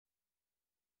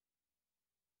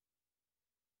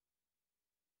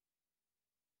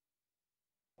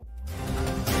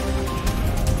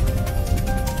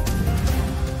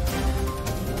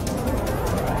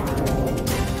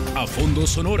fondo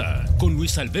Sonora con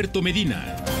Luis Alberto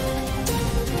Medina.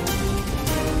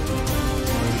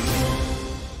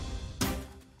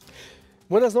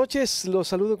 Buenas noches, los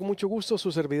saludo con mucho gusto,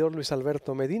 su servidor Luis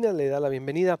Alberto Medina le da la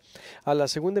bienvenida a la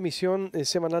segunda emisión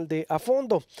semanal de A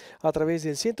Fondo a través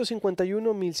del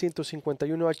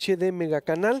 1151 HD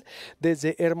Megacanal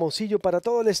desde Hermosillo para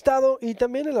todo el estado y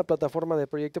también en la plataforma de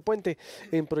Proyecto Puente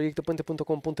en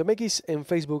proyectopuente.com.mx, en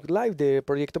Facebook Live de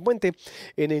Proyecto Puente,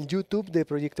 en el YouTube de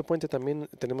Proyecto Puente también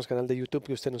tenemos canal de YouTube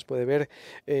que usted nos puede ver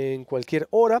en cualquier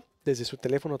hora desde su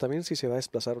teléfono también, si se va a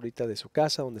desplazar ahorita de su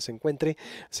casa, donde se encuentre,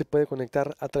 se puede conectar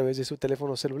a través de su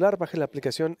teléfono celular. Baje la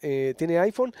aplicación, tiene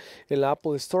iPhone en la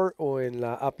Apple Store o en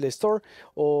la Apple Store,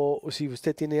 o si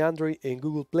usted tiene Android en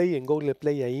Google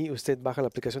Play, ahí usted baja la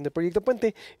aplicación de Proyecto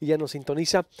Puente y ya nos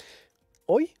sintoniza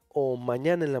hoy o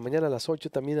mañana en la mañana a las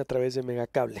 8 también a través de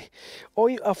Megacable.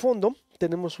 Hoy a fondo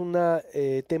tenemos un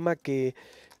tema que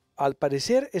al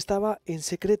parecer estaba en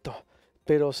secreto,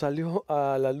 pero salió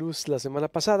a la luz la semana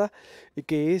pasada,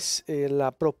 que es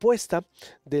la propuesta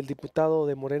del diputado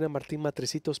de Morena, Martín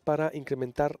Matrecitos, para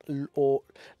incrementar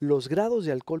los grados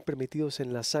de alcohol permitidos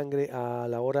en la sangre a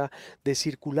la hora de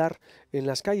circular en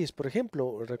las calles. Por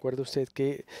ejemplo, recuerde usted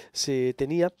que se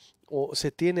tenía o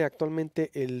se tiene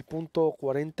actualmente el punto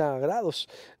 40 grados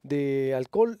de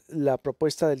alcohol. La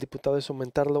propuesta del diputado es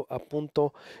aumentarlo a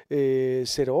punto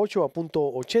 08, a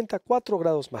punto 80, 4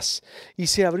 grados más. Y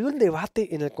se abrió el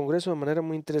debate en el Congreso de manera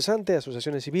muy interesante,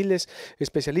 asociaciones civiles,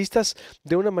 especialistas,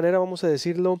 de una manera, vamos a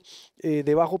decirlo,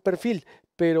 de bajo perfil.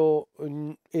 Pero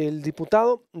el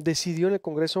diputado decidió en el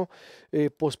Congreso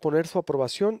posponer su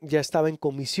aprobación, ya estaba en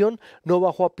comisión, no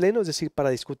bajó a pleno, es decir,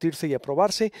 para discutirse y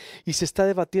aprobarse, y se está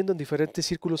debatiendo en diferentes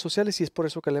círculos sociales y es por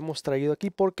eso que le hemos traído aquí,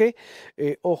 porque,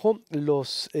 ojo,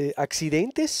 los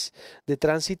accidentes de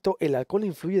tránsito, el alcohol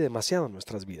influye demasiado en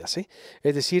nuestras vidas, ¿eh?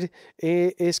 Es decir,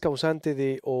 es causante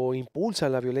de o impulsa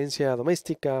la violencia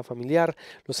doméstica, familiar,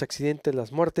 los accidentes,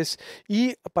 las muertes,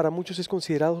 y para muchos es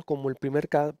considerado como el primer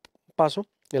paso,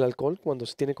 el alcohol, cuando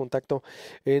se tiene contacto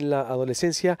en la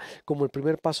adolescencia, como el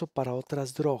primer paso para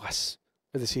otras drogas.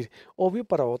 Es decir, obvio,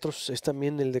 para otros es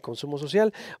también el de consumo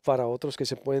social, para otros que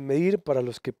se pueden medir, para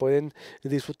los que pueden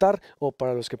disfrutar o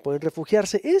para los que pueden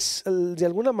refugiarse. Es de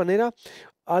alguna manera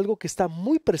algo que está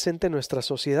muy presente en nuestra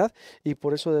sociedad y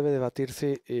por eso debe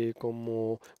debatirse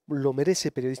como lo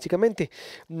merece periodísticamente.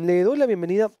 Le doy la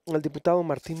bienvenida al diputado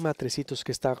Martín Matrecitos,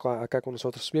 que está acá con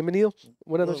nosotros. Bienvenido.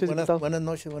 Buenas noches, diputado. Buenas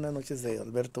noches,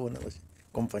 Alberto. Buenas noches,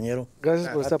 compañero.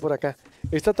 Gracias por estar por acá.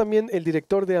 Está también el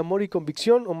director de Acción y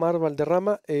Convicción,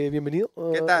 Balderrama. Bienvenido.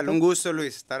 ¿Qué tal? Un gusto,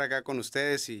 Luis, estar acá con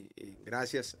ustedes y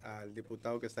gracias al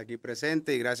diputado que está aquí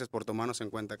presente y gracias por tomarnos en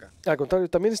cuenta acá. Al contrario,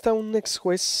 también está un ex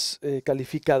juez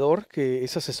calificador que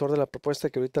es asesor de la propuesta,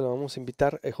 que ahorita la vamos a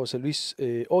invitar, José Luis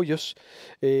Hoyos,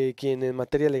 quien en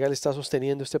materia legal está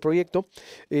sosteniendo este proyecto.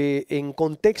 En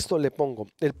contexto le pongo,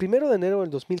 el 1 de enero del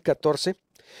 2014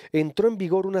 entró en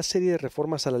vigor una serie de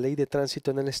reformas a la Ley de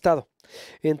Tránsito en el Estado,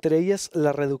 entre ellas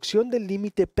la reducción del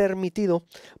límite permitido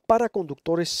para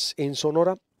conductores en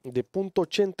Sonora de punto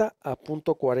 80 a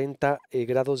punto 40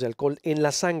 grados de alcohol en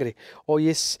la sangre. Hoy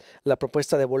es la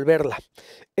propuesta de volverla.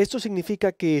 Esto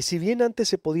significa que si bien antes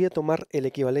se podía tomar el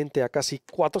equivalente a casi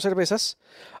 4 cervezas,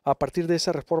 a partir de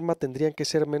esa reforma tendrían que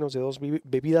ser menos de 2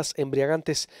 bebidas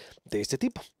embriagantes de este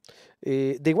tipo.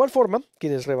 De igual forma,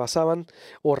 quienes rebasaban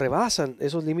o rebasan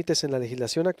esos límites en la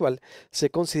legislación actual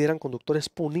se consideran conductores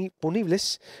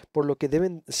punibles, por lo que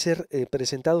deben ser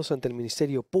presentados ante el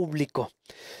Ministerio Público.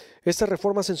 Estas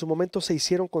reformas en su momento se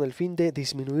hicieron con el fin de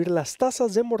disminuir las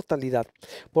tasas de mortalidad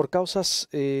por causas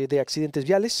de accidentes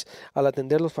viales al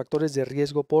atender los factores de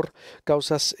riesgo por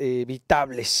causas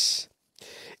evitables.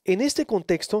 En este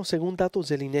contexto, según datos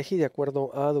del INEGI, de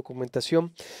acuerdo a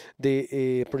documentación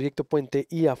de Proyecto Puente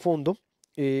y a fondo,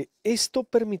 esto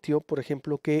permitió, por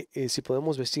ejemplo, que si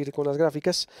podemos vestir con las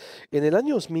gráficas, en el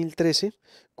año 2013,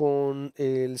 con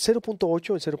el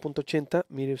 0.8, el 0.80,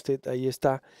 mire usted, ahí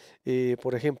está,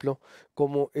 por ejemplo,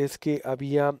 cómo es que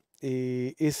había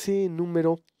ese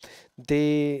número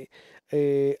de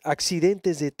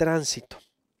accidentes de tránsito.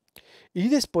 Y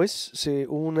después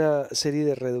hubo una serie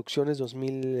de reducciones,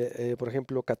 por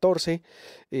ejemplo, 14,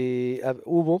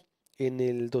 hubo en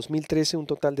el 2013 un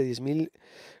total de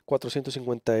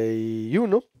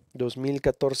 10.451,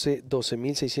 2014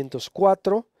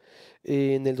 12.604,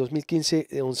 en el 2015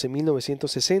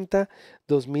 11.960,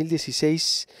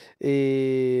 2016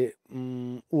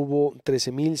 hubo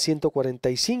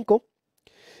 13.145.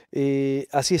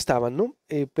 Así estaban, ¿no?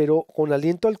 Pero con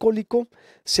aliento alcohólico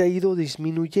se ha ido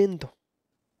disminuyendo,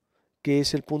 que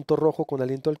es el punto rojo con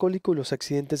aliento alcohólico, y los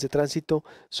accidentes de tránsito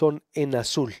son en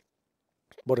azul,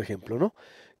 por ejemplo, ¿no?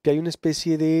 Que hay una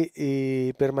especie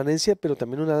de permanencia, pero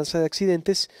también una alza de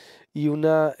accidentes y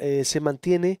se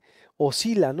mantiene,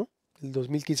 oscila, ¿no? El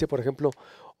 2015, por ejemplo,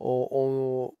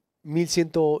 o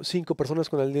 1.105 personas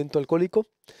con aliento alcohólico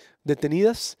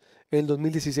detenidas, en el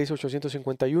 2016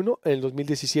 851, en el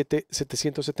 2017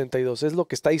 772. Es lo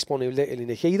que está disponible el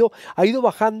INEGI. Ha ido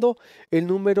bajando el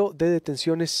número de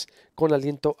detenciones con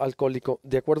aliento alcohólico,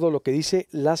 de acuerdo a lo que dice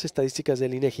las estadísticas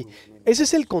del INEGI. Ese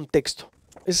es el contexto.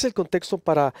 Ese es el contexto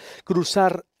para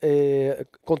cruzar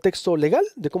contexto legal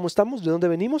de cómo estamos, de dónde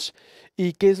venimos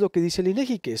y qué es lo que dice el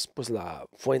INEGI, que es pues la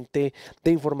fuente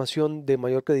de información de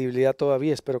mayor credibilidad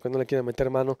todavía. Espero que no le quieran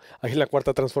meter mano ahí en la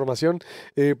cuarta transformación,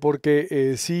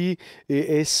 porque sí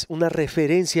es una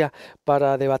referencia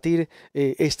para debatir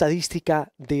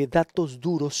estadística de datos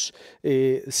duros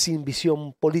sin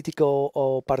visión política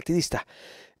o partidista.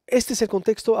 Este es el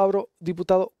contexto. Abro,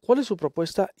 diputado, ¿cuál es su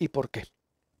propuesta y por qué?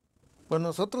 Pues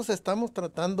nosotros estamos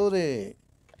tratando de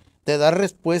dar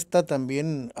respuesta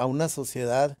también a una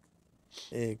sociedad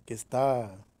que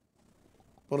está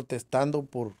protestando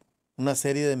por una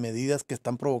serie de medidas que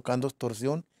están provocando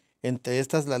extorsión. Entre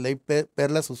estas, la ley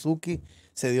Perla Suzuki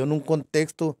se dio en un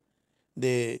contexto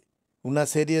de una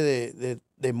serie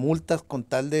de multas con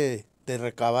tal de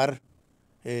recabar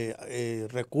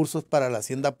recursos para la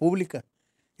hacienda pública.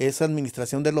 Esa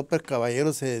administración de López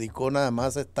Caballero se dedicó nada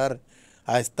más a estar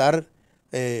a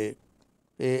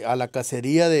la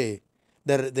cacería de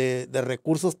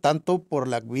recursos, tanto por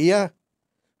la vía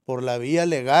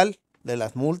legal de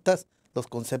las multas, los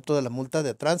conceptos de las multas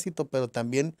de tránsito, pero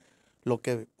también lo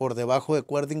que por debajo de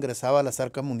cuerda ingresaba a las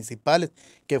arcas municipales,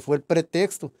 que fue el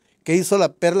pretexto. ¿Qué hizo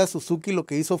la Perla Suzuki? Lo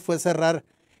que hizo fue cerrar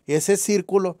ese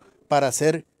círculo para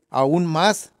hacer aún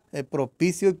más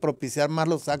propicio y propiciar más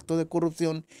los actos de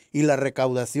corrupción y la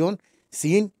recaudación,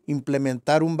 sin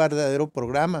implementar un verdadero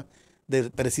programa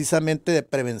precisamente de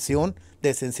prevención,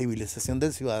 de sensibilización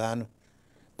del ciudadano.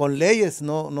 Con leyes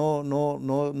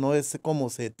no es como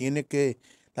se tiene que.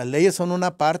 Las leyes son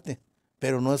una parte,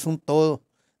 pero no es un todo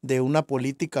de una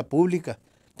política pública.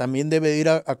 También debe ir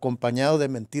acompañado de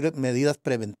medidas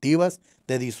preventivas,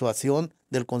 de disuasión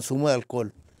del consumo de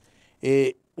alcohol.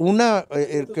 Por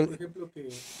ejemplo,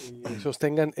 que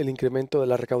sostengan el incremento de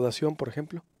la recaudación, por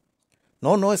ejemplo.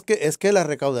 No, es que la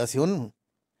recaudación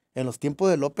en los tiempos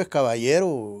de López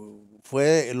Caballero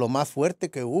fue lo más fuerte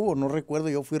que hubo. No recuerdo,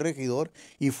 yo fui regidor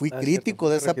y fui crítico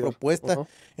de esa propuesta,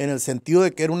 en el sentido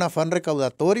de que era un afán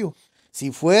recaudatorio.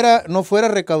 Si no fuera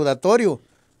recaudatorio,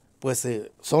 pues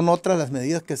son otras las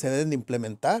medidas que se deben de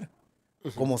implementar,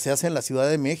 como se hace en la Ciudad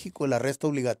de México, el arresto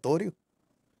obligatorio.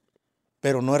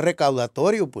 Pero no es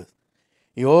recaudatorio, pues.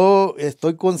 Yo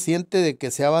estoy consciente de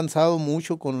que se ha avanzado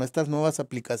mucho con estas nuevas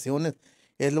aplicaciones.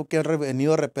 Es lo que ha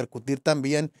venido a repercutir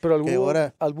también. Pero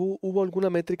 ¿hubo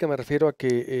alguna métrica? Me refiero a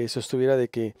que sostuviera de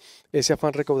que ese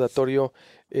afán recaudatorio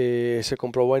se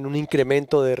comprobó en un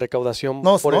incremento de recaudación.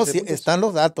 Sí, están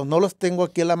los datos. No los tengo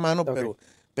aquí a la mano, okay,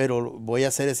 pero voy a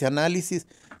hacer ese análisis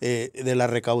de la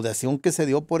recaudación que se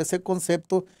dio por ese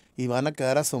concepto y van a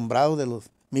quedar asombrados de los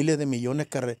miles de millones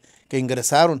que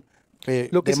ingresaron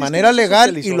de manera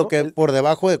legal y lo que por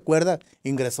debajo de cuerda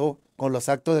ingresó con los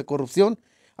actos de corrupción.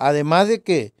 Además de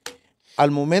que al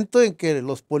momento en que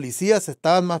los policías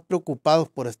estaban más preocupados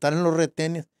por estar en los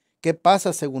retenes, ¿qué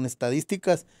pasa? Según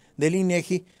estadísticas del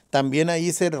INEGI, también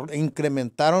ahí se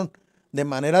incrementaron de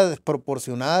manera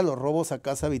desproporcionada los robos a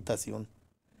casa habitación.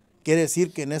 Quiere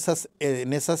decir que en esas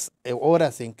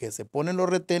horas en que se ponen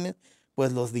los retenes,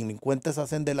 pues los delincuentes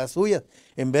hacen de las suyas.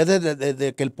 En vez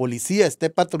de que el policía esté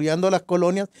patrullando las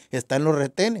colonias, está en los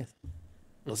retenes.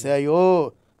 O sea,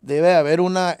 debe haber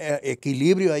un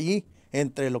equilibrio allí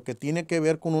entre lo que tiene que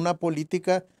ver con una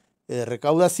política de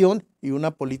recaudación y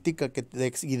una política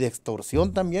y de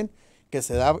extorsión también que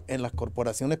se da en las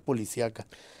corporaciones policíacas.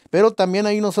 Pero también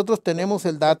ahí nosotros tenemos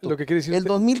el dato. Lo que quiere decir el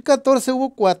 2014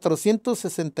 hubo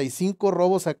 465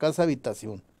 robos a casa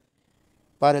habitación.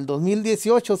 Para el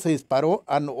 2018 se disparó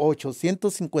a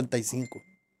 855.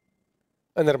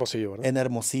 En Hermosillo, ¿verdad? En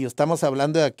Hermosillo. Estamos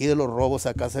hablando de aquí de los robos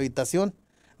a casa habitación.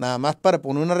 Nada más para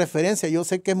poner una referencia, yo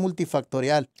sé que es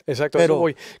multifactorial. Exacto,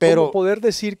 pero ¿cómo poder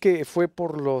decir que fue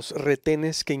por los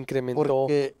retenes que incrementaron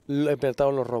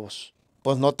los robos?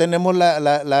 Pues no tenemos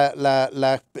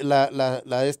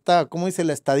 ¿cómo dice?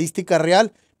 La estadística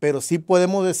real, pero sí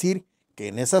podemos decir que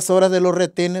en esas horas de los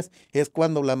retenes es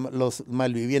cuando los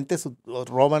malvivientes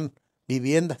roban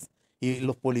viviendas y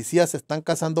los policías están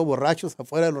cazando borrachos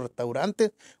afuera de los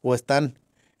restaurantes o están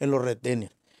en los retenes.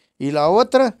 Y la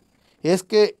otra es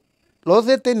que los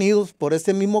detenidos por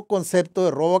ese mismo concepto de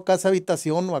robo a casa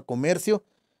habitación o a comercio,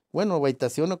 bueno,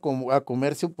 habitación a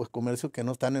comercio, pues comercio que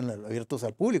no están abiertos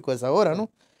al público a esa hora, ¿no?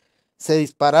 Se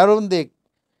dispararon de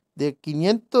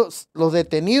 500, los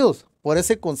detenidos por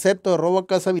ese concepto de robo a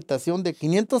casa habitación, de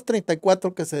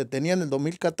 534 que se detenían en el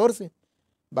 2014,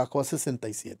 bajó a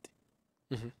 67.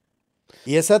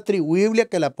 Y es atribuible a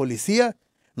que la policía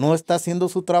no está haciendo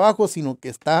su trabajo, sino que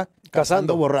está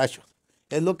cazando borrachos.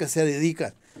 Es lo que se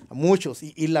dedica a muchos.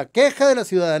 Y la queja de la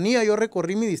ciudadanía, yo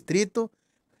recorrí mi distrito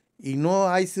y no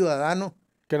hay ciudadano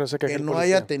que no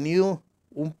haya tenido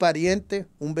un pariente,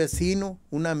 un vecino,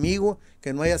 un amigo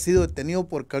que no haya sido detenido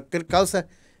por cualquier causa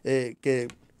que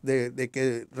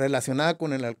relacionada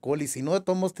con el alcohol. Y si no, de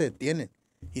todos modos te detienen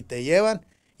y te llevan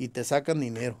y te sacan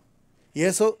dinero. Y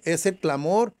eso es el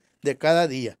clamor de cada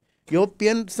día. Yo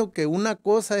pienso que una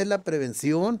cosa es la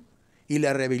prevención y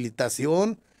la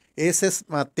rehabilitación. Esa es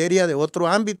materia de otro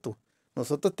ámbito.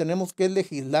 Nosotros tenemos que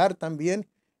legislar también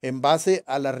en base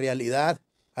a la realidad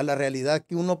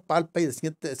que uno palpa y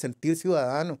siente, sentir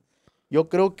ciudadano. Yo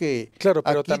creo que... Claro,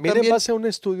 pero también en base a un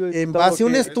estudio... En base a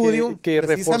un estudio que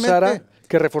reforzara,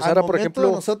 por ejemplo...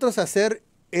 De nosotros hacer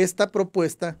esta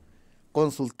propuesta,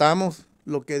 consultamos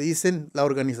lo que dicen la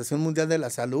Organización Mundial de la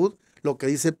Salud, lo que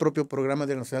dice el propio Programa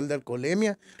Nacional de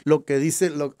Alcoholemia, lo que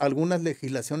dice algunas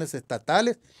legislaciones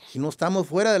estatales, y no estamos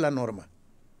fuera de la norma.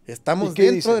 Estamos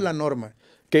dentro de la norma.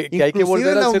 Que hay que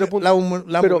volver al 0.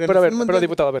 Pero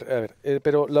diputado, a ver,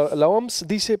 pero la OMS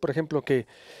dice, por ejemplo, que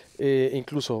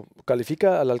incluso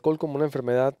califica al alcohol como una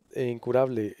enfermedad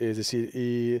incurable, es decir,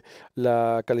 y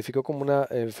la calificó como una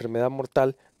enfermedad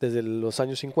mortal desde los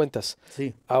años 50.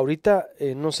 Sí. Ahorita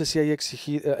no sé si haya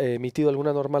emitido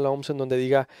alguna norma la OMS en donde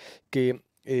diga que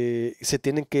se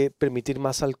tienen que permitir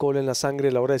más alcohol en la sangre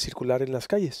a la hora de circular en las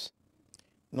calles.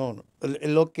 No,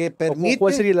 lo que permite...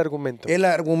 ¿Cuál sería el argumento? El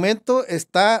argumento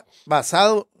está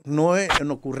basado no en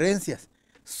ocurrencias,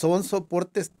 son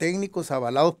soportes técnicos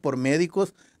avalados por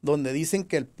médicos donde dicen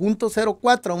que el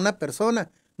 0.04 a una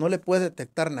persona no le puede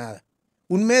detectar nada.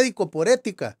 Un médico por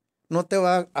ética no te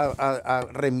va a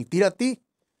remitir a ti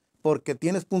porque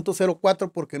tienes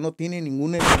 0.04 porque no tiene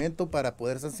ningún elemento para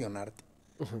poder sancionarte.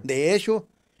 De hecho,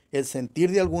 el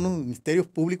sentir de algunos ministerios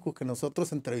públicos que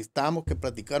nosotros entrevistamos, que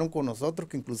platicaron con nosotros,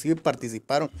 que inclusive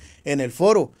participaron en el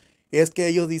foro, es que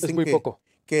ellos dicen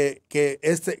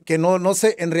que no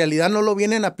sé, en realidad no lo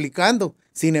vienen aplicando.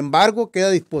 Sin embargo, queda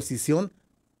a disposición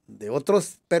de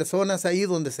otras personas ahí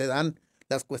donde se dan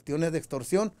las cuestiones de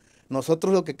extorsión.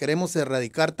 Nosotros lo que queremos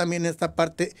erradicar también esta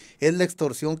parte es la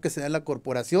extorsión que se da en la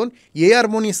corporación y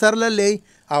armonizar la ley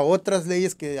a otras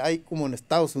leyes que hay como en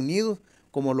Estados Unidos,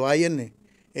 como lo hay en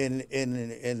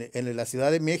la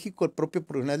Ciudad de México, el propio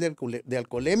Programa de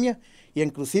Alcoholemia, y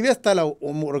inclusive hasta la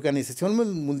Organización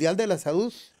Mundial de la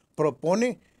Salud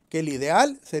propone que el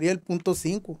ideal sería el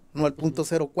 0.5, no el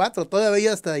 0.04.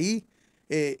 Todavía hasta ahí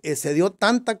se dio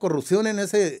tanta corrupción en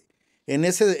ese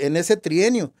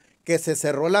trienio que se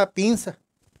cerró la pinza.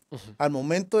 Al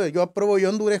momento de yo apruebo, yo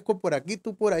endurezco por aquí,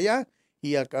 tú por allá,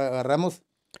 y agarramos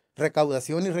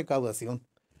recaudación y recaudación.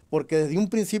 Porque desde un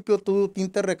principio tuvo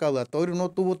tinte recaudatorio, no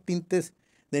tuvo tintes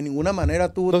de ninguna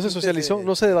manera. No se socializó,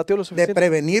 no se debatió lo suficiente. De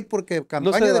prevenir, porque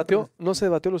campaña no se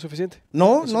debatió lo suficiente.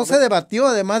 No se debatió,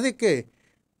 además de que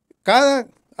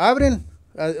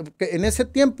en ese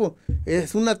tiempo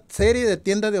es una serie de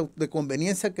tiendas de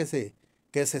conveniencia que se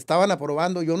estaban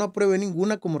aprobando. Yo no aprobé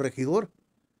ninguna como regidor,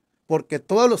 porque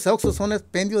todos los Oxxos son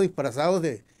expendios disfrazados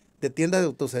de tiendas de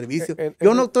autoservicio.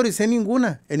 Yo no autoricé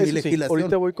ninguna en mi legislación.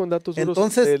 Ahorita voy con datos duros.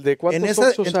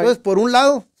 Entonces, por un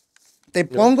lado, te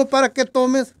pongo para que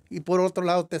tomes y por otro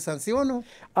lado te sanciono.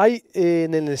 Hay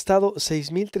en el estado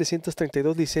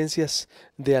 6,332 licencias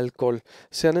de alcohol.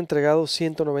 Se han entregado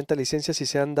 190 licencias y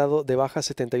se han dado de baja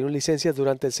 71 licencias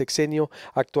durante el sexenio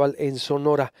actual en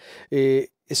Sonora.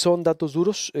 Son datos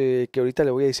duros que ahorita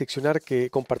le voy a diseccionar, que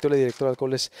compartió la directora de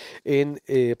alcoholes en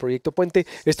Proyecto Puente.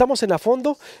 Estamos en A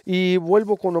Fondo y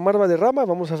vuelvo con Omar Balderrama.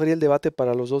 Vamos a abrir el debate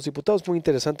para los dos diputados. Muy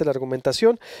interesante la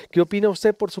argumentación. ¿Qué opina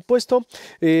usted, por supuesto?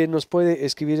 Nos puede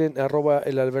escribir en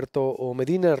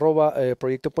 @elalbertomedina,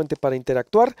 Proyecto Puente para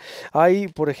interactuar. Hay,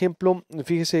 por ejemplo,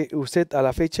 fíjese usted a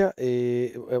la fecha,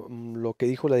 lo que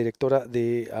dijo la directora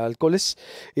de alcoholes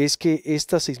es que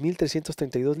estas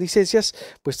 6,332 licencias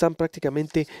pues están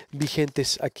prácticamente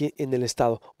vigentes aquí en el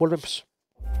estado. Volvemos.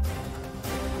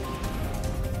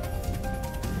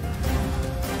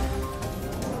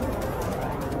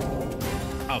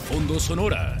 A Fondo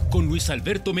Sonora con Luis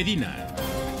Alberto Medina.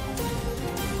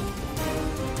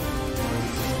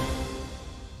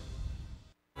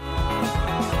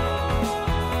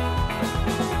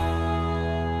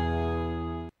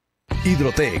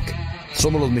 Hidrotec.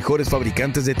 Somos los mejores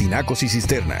fabricantes de tinacos y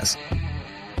cisternas.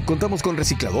 Contamos con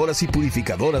recicladoras y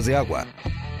purificadoras de agua,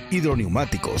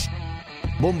 hidroneumáticos,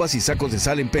 bombas y sacos de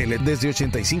sal en pellet desde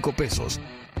 85 pesos.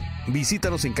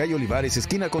 Visítanos en calle Olivares,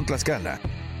 esquina con Tlaxcala.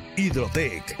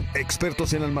 Hidrotec,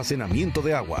 expertos en almacenamiento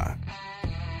de agua.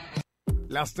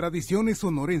 Las tradiciones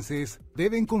sonorenses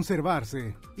deben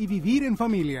conservarse y vivir en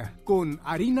familia con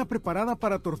harina preparada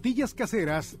para tortillas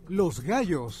caseras, Los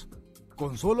Gallos.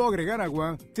 Con solo agregar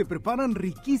agua, se preparan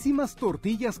riquísimas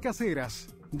tortillas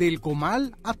caseras. Del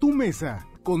comal a tu mesa,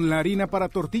 con la harina para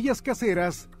tortillas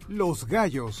caseras, Los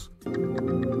Gallos.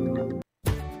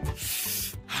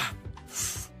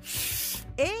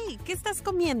 ¡Ey! ¿Qué estás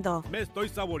comiendo? Me estoy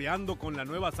saboreando con la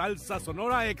nueva salsa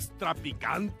Sonora extra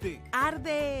picante.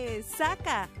 ¡Arde!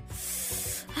 ¡Saca!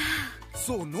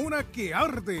 Sonora que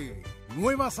arde.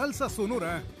 Nueva salsa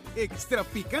Sonora extra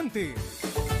picante.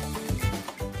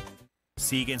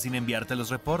 Siguen sin enviarte los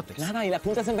reportes. Nada, y la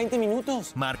juntas en 20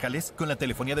 minutos. Márcales, con la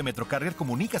telefonía de Metrocarrier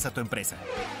comunicas a tu empresa.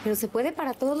 ¿Pero se puede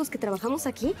para todos los que trabajamos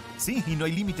aquí? Sí, y no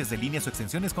hay límites de líneas o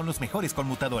extensiones con los mejores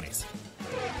conmutadores.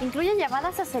 ¿Incluyen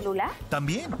llamadas a celular?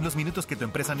 También, los minutos que tu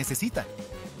empresa necesita.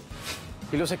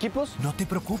 ¿Y los equipos? No te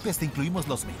preocupes, te incluimos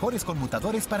los mejores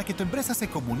conmutadores para que tu empresa se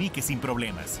comunique sin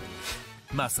problemas.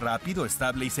 Más rápido,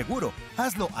 estable y seguro.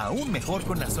 Hazlo aún mejor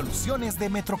con las soluciones de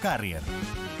Metrocarrier.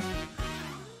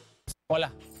 Hola,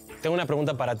 tengo una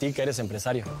pregunta para ti que eres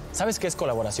empresario. ¿Sabes qué es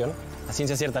colaboración? A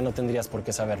ciencia cierta no tendrías por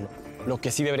qué saberlo. Lo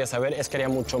que sí deberías saber es que haría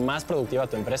mucho más productiva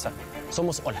tu empresa.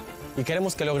 Somos Hola y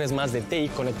queremos que logres más de TI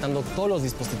conectando todos los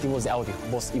dispositivos de audio,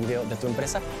 voz y video de tu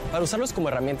empresa para usarlos como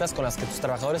herramientas con las que tus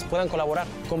trabajadores puedan colaborar,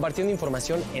 compartiendo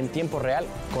información en tiempo real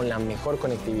con la mejor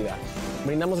conectividad.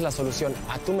 Brindamos la solución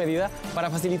a tu medida para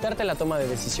facilitarte la toma de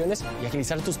decisiones y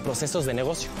agilizar tus procesos de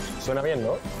negocio. Suena bien,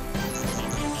 ¿no?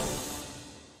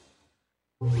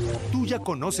 Tú ya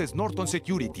conoces Norton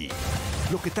Security.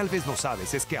 Lo que tal vez no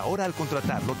sabes es que ahora al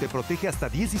contratarlo te protege hasta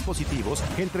 10 dispositivos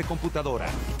entre computadora,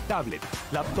 tablet,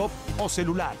 laptop o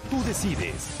celular. Tú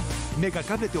decides.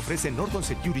 Megacable te ofrece Norton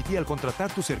Security al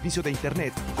contratar tu servicio de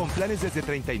internet con planes desde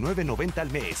 $39.90 al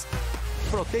mes.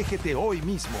 Protégete hoy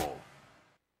mismo.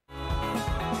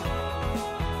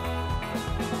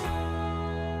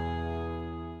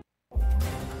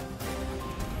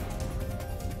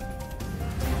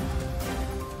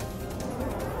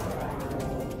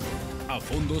 A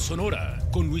Fondo Sonora,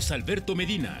 con Luis Alberto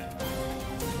Medina.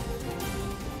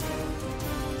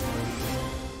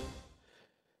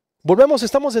 Volvemos,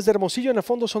 estamos desde Hermosillo en A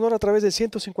Fondo Sonora a través de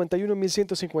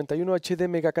 151.151 HD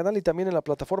Megacanal y también en la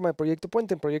plataforma de Proyecto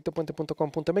Puente, en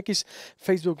proyectopuente.com.mx,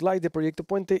 Facebook Live de Proyecto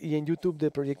Puente y en YouTube de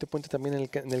Proyecto Puente también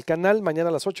en el canal, mañana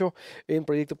a las 8 en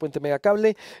Proyecto Puente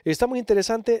Megacable. Está muy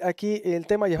interesante aquí el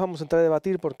tema, ya vamos a entrar a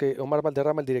debatir porque Omar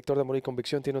Balderrama, el director de Acción y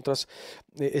Convicción, tiene otras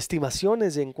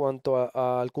estimaciones en cuanto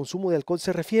al consumo de alcohol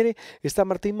se refiere. Está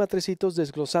Martín Matrecitos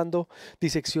desglosando,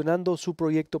 diseccionando su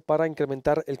proyecto para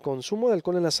incrementar el consumo de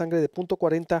alcohol en la sangre de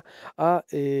 0.40 a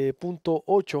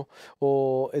 0.8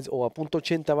 o a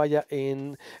 0.80 vaya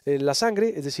en la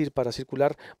sangre, es decir, para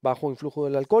circular bajo influjo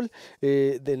del alcohol.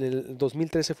 En el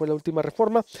 2013 fue la última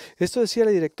reforma. Esto decía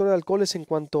la directora de alcoholes en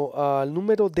cuanto al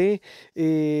número de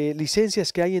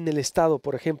licencias que hay en el estado,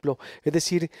 por ejemplo, es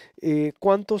decir,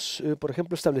 cuántos, por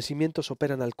ejemplo, establecimientos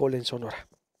operan alcohol en Sonora.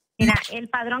 Mira, el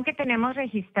padrón que tenemos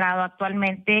registrado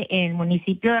actualmente en el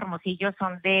municipio de Hermosillo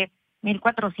son de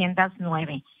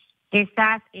 1,409.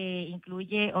 Estas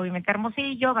incluye obviamente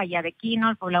Hermosillo, Bahía de Quino,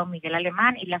 el poblado Miguel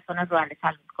Alemán y las zonas rurales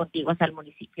contiguas al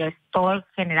municipio. Es todo en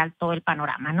general, todo el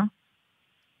panorama, ¿no?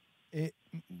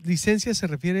 Licencia se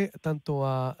refiere tanto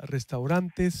a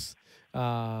restaurantes,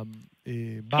 a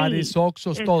bares, sí,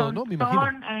 Oxxos, todo, ¿no? Me imagino.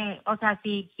 O sea,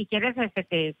 si quieres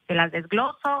te las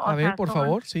desgloso. A ver, por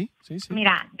favor, sí.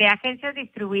 Mira, de agencias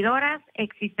distribuidoras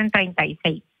existen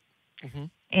 36. Uh-huh.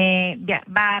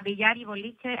 Billar y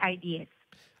boliche hay 10.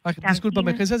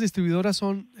 Discúlpame, ¿agencias distribuidoras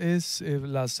son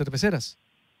las cerveceras?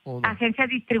 ¿O no? Agencias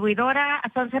distribuidoras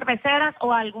son cerveceras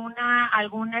o algún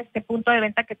punto de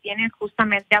venta que tienen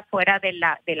justamente afuera de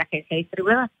la agencia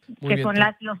distribuidora, que bien, son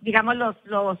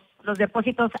los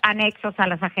depósitos anexos a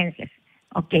las agencias.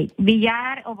 Ok,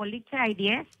 billar o boliche hay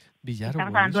 10. Billar Estamos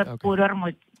o boliche, hablando de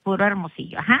puro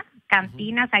Hermosillo. Ajá.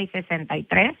 Cantinas hay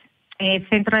 63.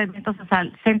 Centro de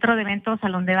eventos,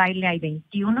 salón de baile hay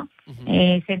 21,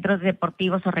 centros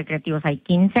deportivos o recreativos hay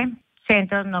 15,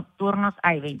 centros nocturnos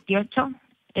hay 28,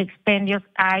 expendios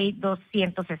hay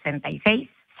 266,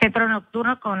 centro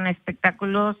nocturno con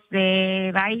espectáculos de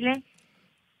baile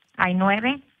hay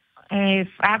 9,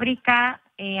 fábrica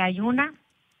hay 1,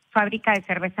 fábrica de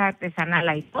cerveza artesanal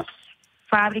hay 2,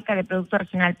 fábrica de producto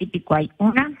regional típico hay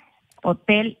 1,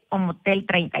 hotel o motel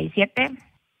 37,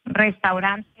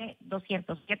 restaurante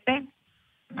 207,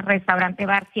 restaurante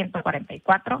bar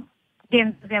 144,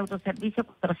 tiendas de autoservicio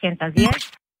 410.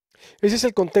 Ese es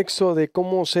el contexto de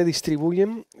cómo se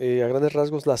distribuyen a grandes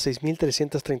rasgos las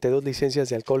 6.332 licencias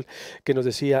de alcohol que nos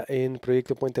decía en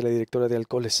Proyecto Puente la directora de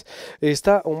alcoholes.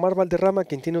 Está Omar Balderrama,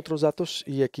 quien tiene otros datos,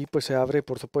 y aquí pues se abre,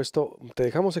 por supuesto, te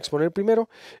dejamos exponer primero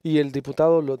y el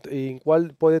diputado, en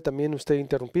cual puede también usted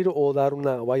interrumpir o dar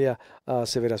una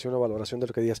aseveración o valoración de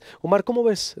lo que digas. Omar, ¿cómo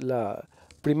ves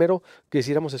primero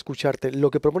quisiéramos escucharte lo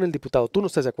que propone el diputado? Tú no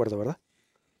estás de acuerdo, ¿verdad?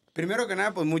 Primero que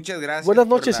nada, pues muchas gracias. Buenas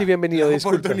noches y bienvenido. La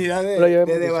oportunidad de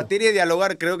debatir y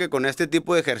dialogar. Creo que con este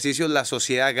tipo de ejercicios la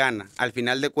sociedad gana. Al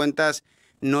final de cuentas,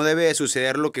 no debe de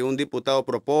suceder lo que un diputado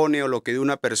propone o lo que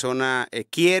una persona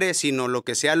quiere, sino lo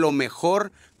que sea lo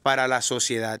mejor para la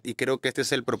sociedad. Y creo que este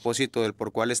es el propósito del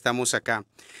por cual estamos acá.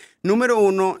 Número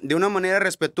uno, de una manera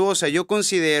respetuosa, yo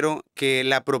considero que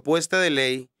la propuesta de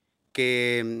ley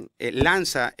que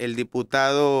lanza el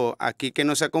diputado aquí que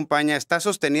nos acompaña está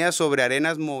sostenida sobre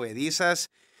arenas movedizas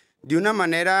de una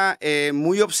manera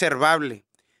muy observable.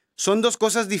 Son dos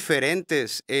cosas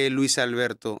diferentes, Luis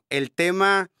Alberto. El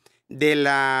tema de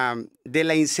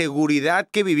la inseguridad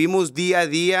que vivimos día a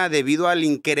día debido al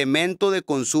incremento de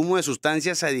consumo de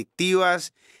sustancias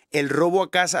adictivas, el robo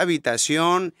a casa,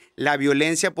 habitación, la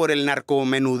violencia por el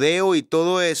narcomenudeo y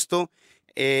todo esto.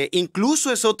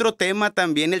 Incluso es otro tema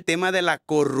también, el tema de la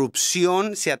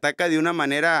corrupción se ataca de una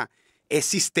manera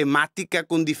sistemática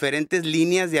con diferentes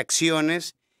líneas de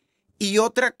acciones. Y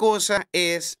otra cosa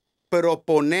es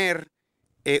proponer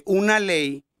una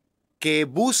ley que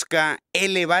busca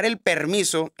elevar el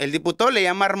permiso. El diputado le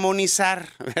llama armonizar,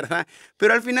 ¿verdad?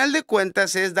 Pero al final de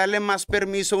cuentas es darle más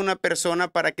permiso a una persona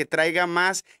para que traiga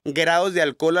más grados de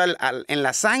alcohol en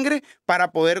la sangre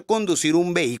para poder conducir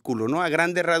un vehículo, ¿no? A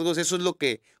grandes rasgos eso es lo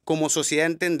que como sociedad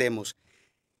entendemos.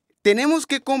 Tenemos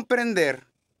que comprender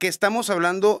que estamos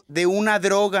hablando de una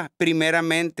droga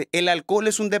primeramente. El alcohol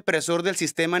es un depresor del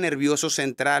sistema nervioso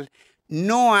central.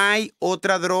 No hay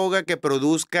otra droga que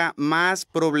produzca más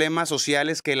problemas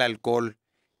sociales que el alcohol.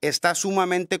 Está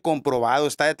sumamente comprobado,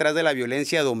 está detrás de la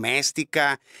violencia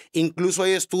doméstica, incluso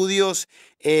hay estudios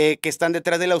que están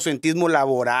detrás del ausentismo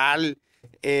laboral.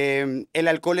 El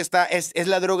alcohol es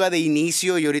la droga de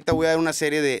inicio y ahorita voy a dar una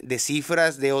serie de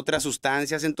cifras de otras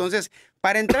sustancias. Entonces,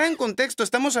 para entrar en contexto,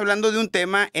 estamos hablando de un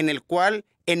tema en el cual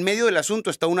en medio del asunto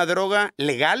está una droga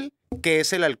legal que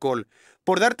es el alcohol.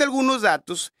 Por darte algunos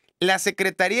datos, la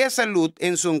Secretaría de Salud,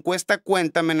 en su encuesta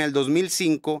Cuéntame en el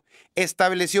 2005,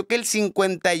 estableció que el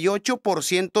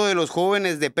 58% de los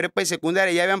jóvenes de prepa y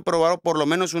secundaria ya habían probado por lo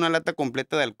menos una lata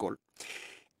completa de alcohol.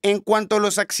 En cuanto a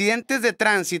los accidentes de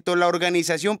tránsito, la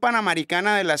Organización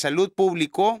Panamericana de la Salud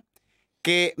publicó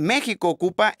que México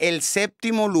ocupa el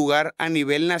 7º lugar a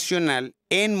nivel nacional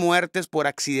en muertes por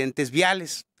accidentes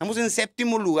viales. Estamos en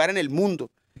 7º lugar en el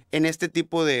mundo en este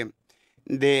tipo de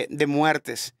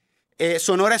muertes.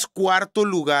 Sonora es 4º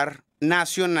lugar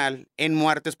nacional en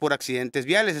muertes por accidentes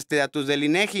viales. Este dato es del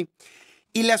INEGI.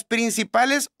 Y las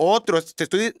principales, te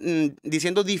estoy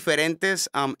diciendo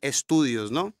diferentes estudios,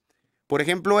 ¿no? Por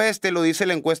ejemplo, lo dice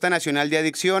la Encuesta Nacional de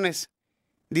Adicciones.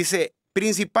 Dice,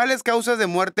 principales causas de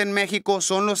muerte en México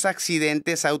son los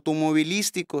accidentes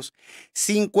automovilísticos.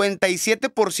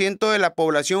 57% de la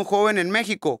población joven en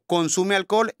México consume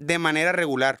alcohol de manera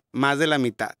regular, más de la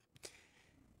mitad.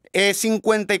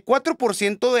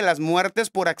 54% de las muertes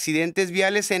por accidentes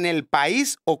viales en el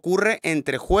país ocurre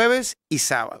entre jueves y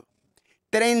sábado.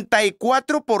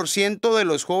 34% de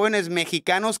los jóvenes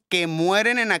mexicanos que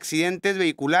mueren en accidentes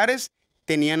vehiculares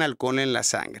tenían alcohol en la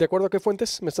sangre. ¿De acuerdo a qué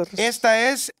fuentes me estás diciendo?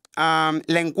 Esta es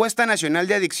la Encuesta Nacional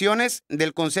de Adicciones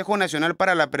del Consejo Nacional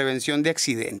para la Prevención de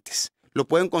Accidentes. Lo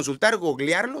pueden consultar,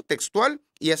 googlearlo, textual,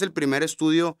 y es el primer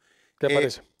estudio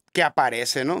que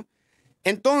aparece, ¿no?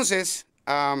 Entonces,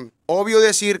 obvio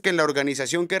decir que en la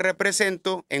organización que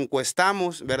represento,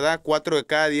 encuestamos, ¿verdad? 4 de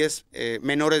cada 10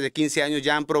 menores de 15 años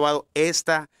ya han probado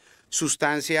esta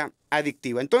sustancia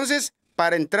adictiva. Entonces,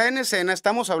 para entrar en escena,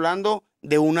 estamos hablando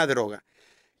de una droga.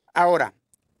 Ahora,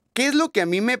 ¿qué es lo que a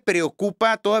mí me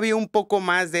preocupa todavía un poco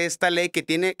más de esta ley que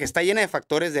está llena de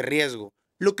factores de riesgo?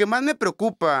 Lo que más me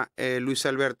preocupa, Luis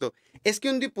Alberto, es que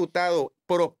un diputado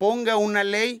proponga una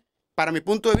ley, para mi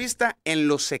punto de vista, en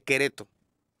lo secreto.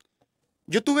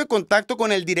 Yo tuve contacto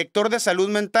con el director de salud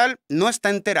mental, no está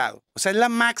enterado. O sea, es la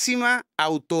máxima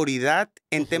autoridad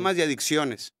en temas de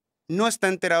adicciones. No está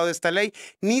enterado de esta ley,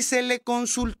 ni se le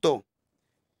consultó.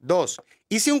 2,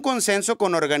 hice un consenso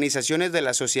con organizaciones de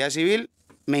la sociedad civil,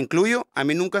 me incluyo, a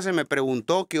mí nunca se me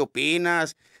preguntó qué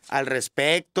opinas al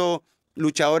respecto,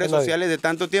 luchadores sociales de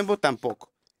tanto tiempo,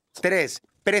 tampoco. 3,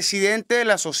 Presidente de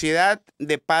la Sociedad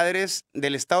de Padres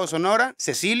del Estado de Sonora,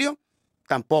 Cecilio,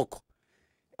 tampoco.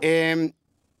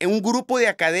 Un grupo de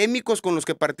académicos con los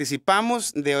que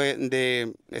participamos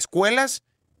de escuelas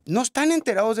no están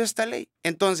enterados de esta ley.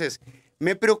 Entonces,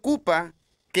 me preocupa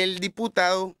que el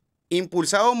diputado,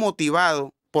 impulsado,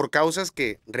 motivado por causas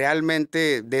que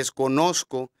realmente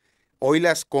desconozco, hoy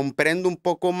las comprendo un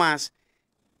poco más,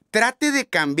 trate de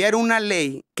cambiar una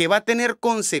ley que va a tener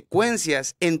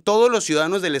consecuencias en todos los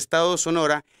ciudadanos del estado de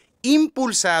Sonora,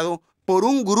 impulsado por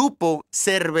un grupo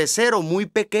cervecero muy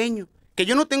pequeño, que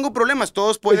yo no tengo problemas,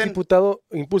 todos pueden... ¿El diputado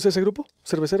impulsa ese grupo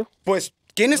cervecero? Pues,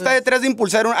 ¿quién está detrás de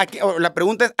impulsar? La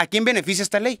pregunta es, ¿a quién beneficia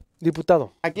esta ley?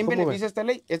 Diputado. ¿A quién beneficia esta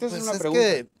ley? Esta es una pregunta.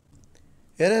 Que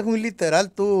eres muy literal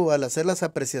tú al hacer las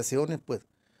apreciaciones, pues.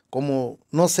 Como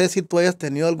no sé si tú hayas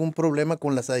tenido algún problema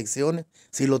con las adicciones,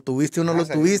 si lo tuviste o no lo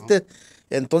tuviste,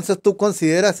 entonces tú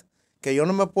consideras que yo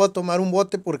no me puedo tomar un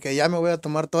bote porque ya me voy a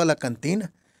tomar toda la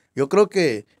cantina. Yo creo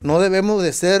que no debemos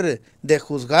de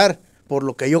juzgar por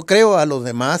lo que yo creo a los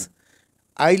demás.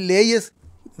 Hay leyes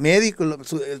médicas,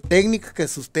 técnicas que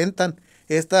sustentan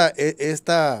esta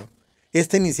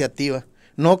iniciativa.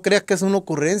 No creas que es una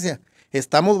ocurrencia.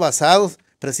 Estamos basados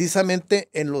precisamente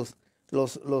en los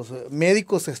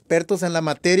médicos expertos en la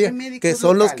materia, que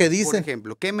son los que dicen. Por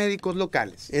ejemplo, ¿qué médicos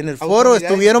locales? En el foro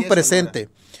estuvieron presentes.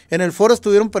 En el foro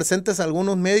estuvieron presentes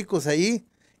algunos médicos ahí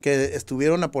que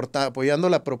estuvieron apoyando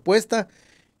la propuesta.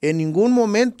 En ningún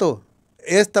momento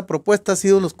esta propuesta ha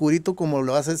sido en lo oscurito como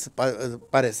lo haces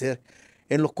parecer.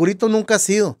 En lo oscurito nunca ha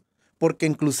sido, porque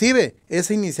inclusive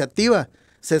esa iniciativa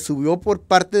se subió por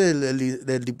parte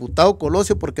del diputado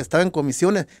Colosio porque estaba en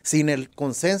comisiones sin el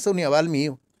consenso ni aval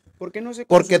mío. ¿Por qué no se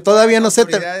Porque todavía no se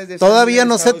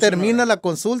termina la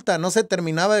consulta, no se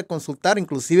terminaba de consultar,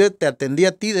 inclusive te atendí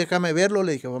a ti, déjame verlo,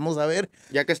 le dije, vamos a ver.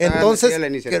 Ya que está entonces la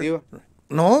iniciativa.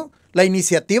 No, la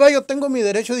iniciativa, yo tengo mi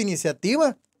derecho de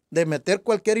iniciativa, de meter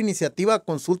cualquier iniciativa a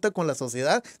consulta con la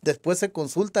sociedad, después se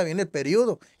consulta, viene el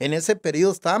periodo, en ese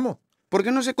periodo estamos. ¿Por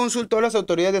qué no se consultó a las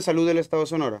autoridades de salud del estado de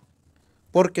Sonora?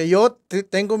 Porque yo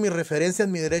tengo mis referencias,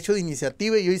 mi derecho de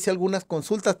iniciativa, y yo hice algunas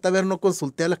consultas, tal vez no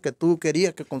consulté a las que tú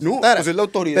querías que consultara. No, pues es la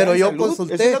autoridad pero de yo salud.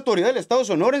 consulté. Esa es la autoridad del estado de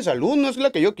Sonora en salud, no es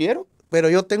la que yo quiero. Pero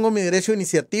yo tengo mi derecho de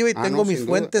iniciativa y tengo mis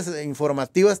fuentes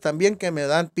informativas también que me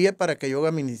dan pie para que yo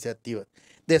haga mi iniciativa.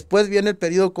 Después viene el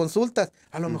periodo de consultas.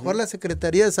 A lo mejor la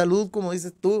Secretaría de Salud, como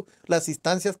dices tú, las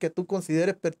instancias que tú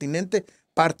consideres pertinentes,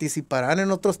 participarán en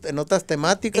otras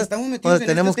temáticas. Estamos metidos en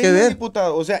tenemos este que tema, ver.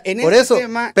 Diputado. O sea, en por este eso,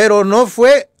 tema... pero no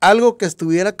fue algo que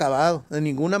estuviera acabado, de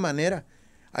ninguna manera.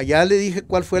 Allá le dije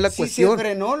cuál fue la cuestión. Se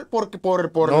frenó por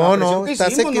no, que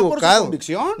estás hicimos, equivocado.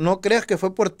 No, no creas que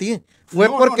fue por ti. Fue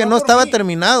porque no estaba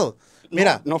terminado.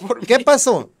 Mira, ¿qué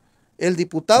pasó? El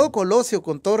diputado Colosio,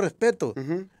 con todo respeto,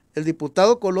 el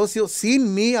diputado Colosio,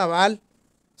 sin mi aval,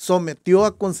 sometió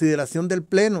a consideración del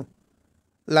Pleno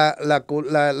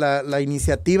la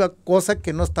iniciativa, cosa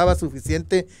que no estaba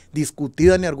suficiente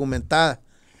discutida ni argumentada,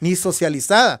 ni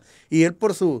socializada. Y él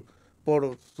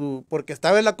porque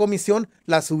estaba en la comisión,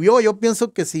 la subió. Yo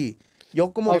pienso que sí.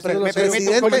 Yo como presidente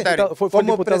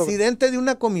de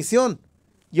una comisión,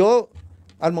 yo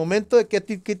al momento de que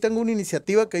aquí tengo una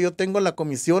iniciativa que yo tengo en la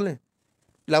comisión,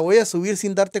 la voy a subir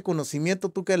sin darte conocimiento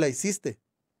tú que la hiciste.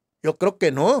 Yo creo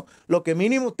que no. Lo que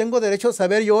mínimo tengo derecho a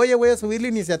saber, yo, oye, voy a subir la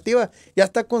iniciativa, ¿ya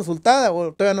está consultada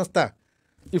o todavía no está?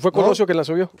 ¿Y fue Colosio que la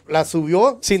subió? La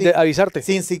subió. Sin avisarte.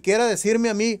 Sin siquiera decirme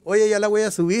a mí, oye, ya la voy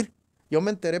a subir. Yo me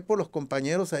enteré por los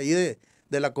compañeros ahí de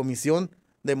la comisión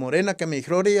de Morena que me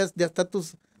dijeron, oye, ya está tu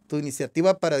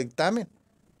iniciativa para dictamen.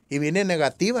 Y viene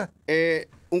negativa.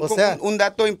 Un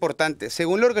dato importante.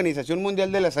 Según la Organización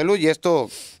Mundial de la Salud, y esto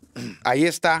ahí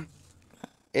está,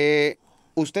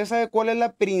 ¿usted sabe cuál es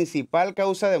la principal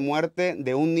causa de muerte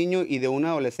de un niño y de un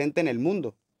adolescente en el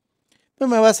mundo? Pues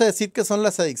me vas a decir que son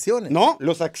las adicciones. No,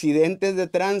 los accidentes de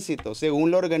tránsito,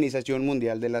 según la Organización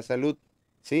Mundial de la Salud,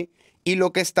 ¿sí? Y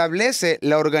lo que establece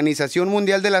la Organización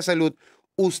Mundial de la Salud,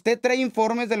 usted trae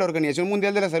informes de la Organización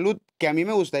Mundial de la Salud que a mí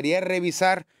me gustaría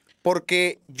revisar,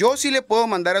 porque yo sí le puedo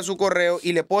mandar a su correo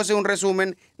y le puedo hacer un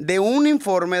resumen de un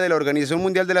informe de la Organización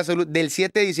Mundial de la Salud del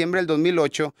 7 de diciembre del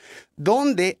 2008,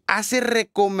 donde hace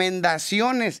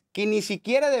recomendaciones que ni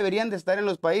siquiera deberían de estar en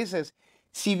los países.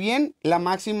 Si bien la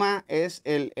máxima es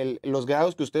los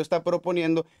grados que usted está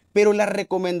proponiendo, pero las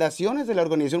recomendaciones de la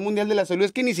Organización Mundial de la Salud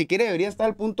es que ni siquiera debería estar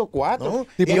al punto 4. No,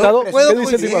 diputado, yo puedo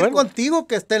coincidir contigo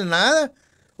que esté en nada.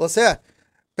 O sea,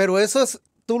 pero eso es,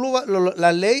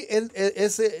 la ley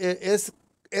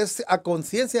es a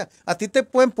conciencia. A ti te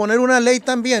pueden poner una ley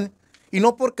también y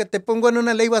no porque te pongan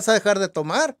una ley vas a dejar de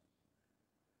tomar.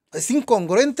 Es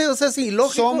incongruente, o sea, es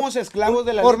ilógico. Somos esclavos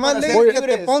de la Por ley más para ley ser que te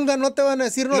libres. pongan, no te van a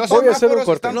decir no. Voy a hacer un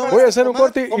corte. Voy a hacer un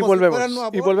corte y como si volvemos. fueran no Y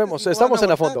abortes, volvemos. y no Estamos van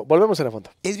en a a fondo. votar. Volvemos en a fondo.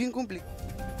 Es bien complicado.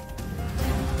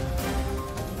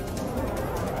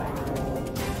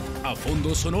 A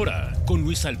Fondo Sonora con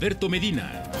Luis Alberto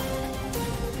Medina.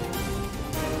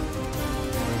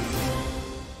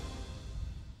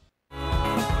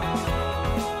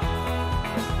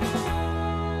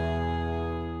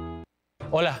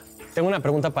 Hola, tengo una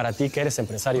pregunta para ti que eres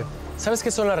empresario. ¿Sabes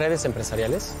qué son las redes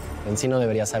empresariales? En sí no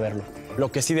deberías saberlo.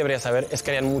 Lo que sí deberías saber es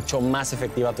que harían mucho más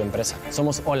efectiva tu empresa.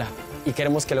 Somos Hola y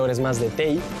queremos que logres más de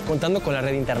TI contando con la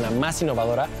red interna más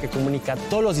innovadora que comunica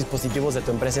todos los dispositivos de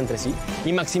tu empresa entre sí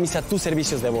y maximiza tus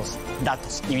servicios de voz,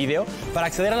 datos y video para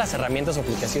acceder a las herramientas o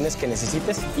aplicaciones que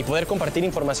necesites y poder compartir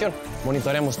información.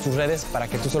 Monitoreamos tus redes para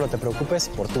que tú solo te preocupes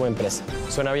por tu empresa.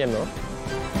 Suena bien, ¿no?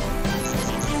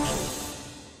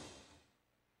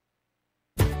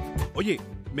 Oye,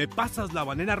 ¿me pasas la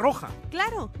banera roja?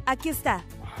 Claro, aquí está.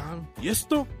 ¿Y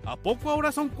esto? ¿A poco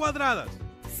ahora son cuadradas?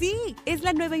 Sí, es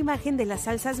la nueva imagen de las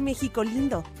salsas México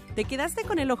Lindo. Te quedaste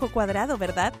con el ojo cuadrado,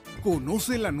 ¿verdad?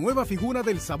 Conoce la nueva figura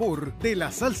del sabor de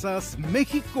las salsas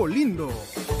México Lindo.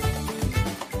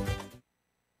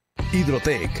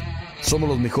 Hidrotec. Somos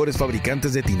los mejores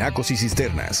fabricantes de tinacos y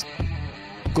cisternas.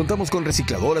 Contamos con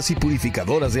recicladoras y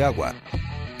purificadoras de agua,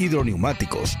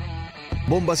 hidroneumáticos,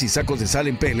 bombas y sacos de sal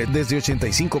en pellet desde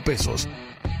 85 pesos.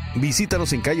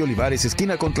 Visítanos en calle Olivares,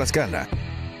 esquina con Tlaxcala.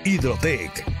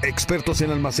 Hidrotec, expertos en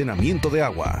almacenamiento de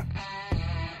agua.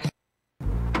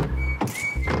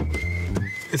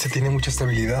 Este tiene mucha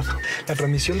estabilidad. La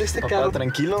transmisión de este carro...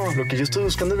 Tranquilo, lo que yo estoy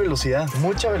buscando es velocidad.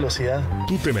 Mucha velocidad.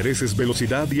 Tú te mereces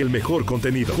velocidad y el mejor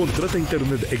contenido. Contrata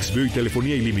internet, XView y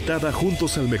telefonía ilimitada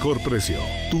juntos al mejor precio.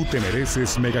 Tú te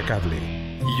mereces Megacable.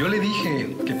 Y yo le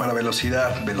dije que para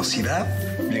velocidad,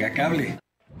 Megacable.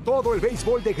 Todo el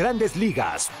béisbol de Grandes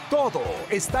Ligas, todo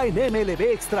está en MLB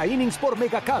Extra Innings por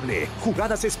Megacable.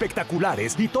 Jugadas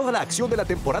espectaculares y toda la acción de la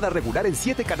temporada regular en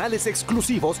 7 canales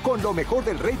exclusivos con lo mejor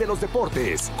del rey de los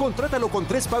deportes. Contrátalo con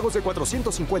 3 pagos de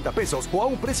 450 pesos o a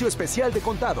un precio especial de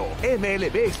contado.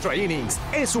 MLB Extra Innings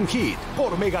es un hit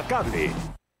por Megacable.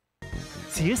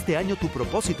 Si este año tu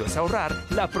propósito es ahorrar,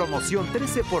 la promoción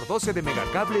 13x12 de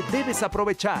Megacable debes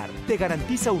aprovechar. Te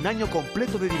garantiza un año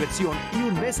completo de diversión y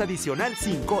un mes adicional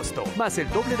sin costo, más el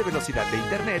doble de velocidad de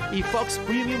internet y Fox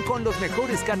Premium con los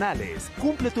mejores canales.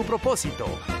 Cumple tu propósito.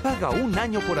 Paga un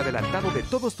año por adelantado de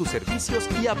todos tus servicios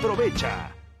y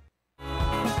aprovecha.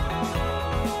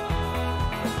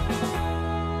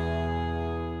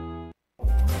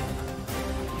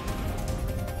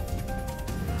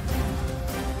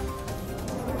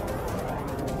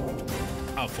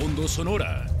 A Fondo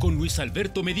Sonora con Luis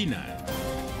Alberto Medina.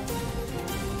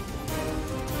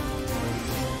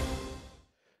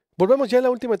 Volvemos ya en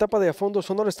la última etapa de A Fondo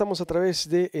Sonora. Estamos a través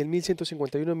del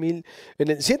 1151, en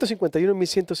el 151,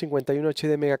 1151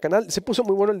 HD Megacanal. Se puso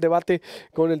muy bueno el debate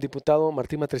con el diputado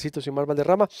Martín Matrecitos y Omar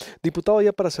Balderrama. Diputado,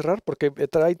 ya para cerrar, porque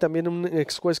trae también un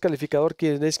ex juez calificador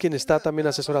quien está también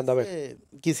asesorando. A ver.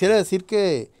 Quisiera decir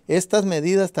que estas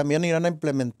medidas también irán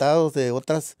implementados de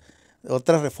otras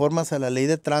reformas a la Ley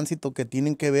de Tránsito que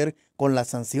tienen que ver con las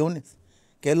sanciones.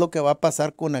 ¿Qué es lo que va a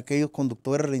pasar con aquellos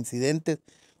conductores reincidentes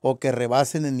o que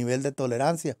rebasen el nivel de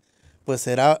tolerancia? Pues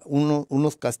será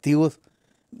unos castigos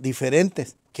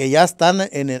diferentes que ya están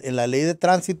en la Ley de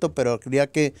Tránsito, pero habría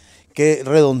que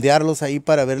redondearlos ahí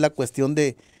para ver la cuestión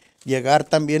de llegar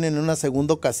también en una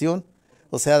segunda ocasión,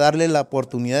 o sea, darle la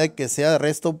oportunidad de que sea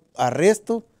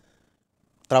arresto,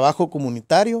 trabajo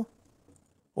comunitario,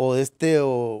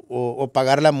 o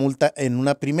pagar la multa en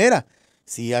una primera.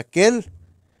 Si aquel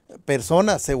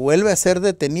persona se vuelve a ser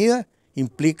detenida,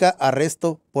 implica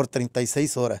arresto por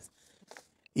 36 horas.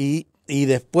 Y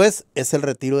después es el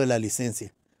retiro de la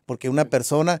licencia, porque una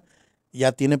persona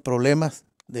ya tiene problemas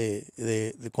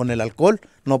con el alcohol,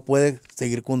 no puede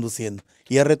seguir conduciendo.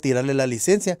 Y es retirarle la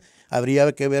licencia.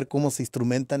 Habría que ver cómo se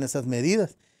instrumentan esas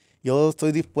medidas. Yo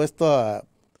estoy dispuesto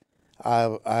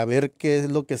a ver qué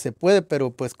es lo que se puede,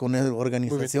 pero pues con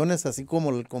organizaciones así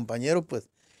como el compañero, pues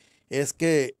es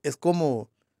como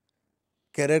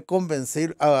querer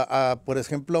convencer por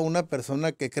ejemplo, a una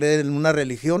persona que cree en una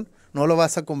religión, no lo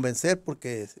vas a convencer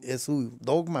porque es su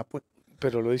dogma, pues.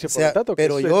 Pero lo dice por el Tato,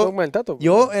 pero es el dogma del Tato.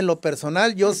 Yo en lo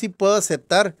personal, yo sí puedo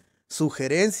aceptar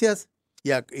sugerencias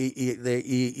y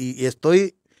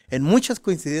estoy en muchas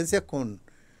coincidencias con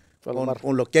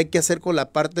lo que hay que hacer con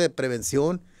la parte de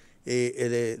prevención,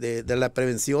 de la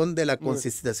prevención, de la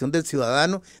concientización del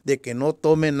ciudadano, de que no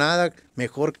tome nada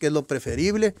mejor que es lo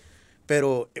preferible,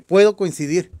 pero puedo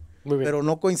coincidir pero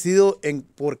no coincido en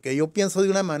porque yo pienso de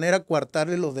una manera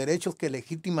coartarle los derechos que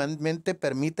legítimamente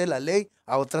permite la ley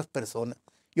a otras personas.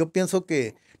 Yo pienso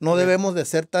que no debemos de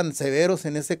ser tan severos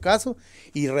en ese caso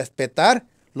y respetar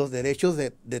los derechos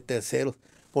de terceros,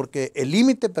 porque el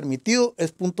límite permitido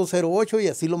es .08 y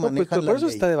así lo manejan por eso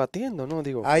se está debatiendo, ¿no?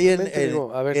 Hay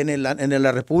en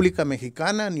la República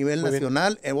Mexicana a nivel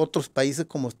nacional, en otros países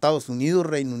como Estados Unidos,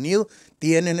 Reino Unido,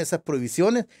 tienen esas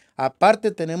prohibiciones.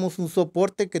 Aparte tenemos un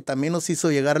soporte que también nos hizo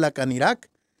llegar la Canirac,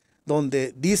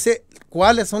 donde dice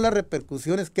cuáles son las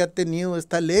repercusiones que ha tenido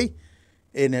esta ley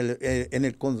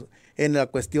en la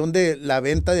cuestión de la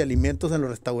venta de alimentos en los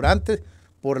restaurantes,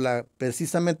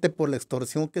 precisamente por la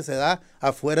extorsión que se da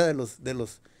afuera de los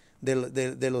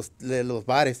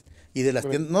bares y de las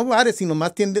tiendas, no bares, sino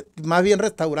más bien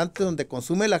restaurantes donde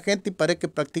consume la gente y parece que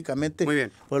prácticamente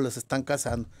pues los están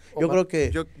cazando. Yo creo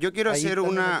que yo quiero hacer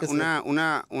una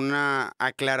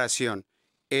aclaración.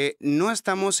 No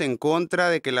estamos en contra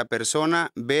de que la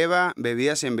persona beba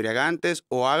bebidas embriagantes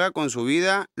o haga con su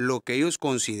vida lo que ellos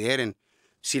consideren.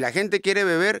 Si la gente quiere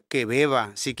beber, que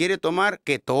beba. Si quiere tomar,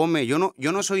 que tome. Yo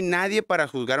no soy nadie para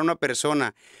juzgar a una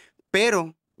persona.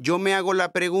 Pero yo me hago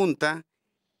la pregunta,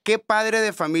 ¿qué padre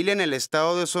de familia en el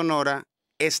estado de Sonora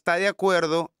está de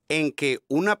acuerdo en que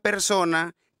una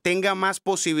persona tenga más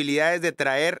posibilidades de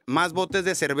traer más botes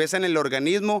de cerveza en el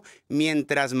organismo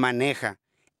mientras maneja?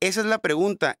 Esa es la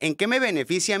pregunta. ¿En qué me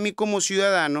beneficia a mí como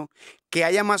ciudadano que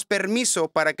haya más permiso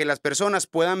para que las personas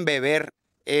puedan beber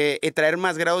traer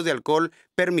más grados de alcohol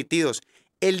permitidos?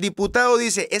 El diputado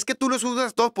dice, es que tú los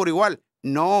usas todos por igual.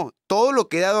 No, todo lo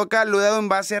que he dado acá lo he dado en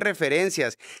base a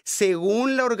referencias.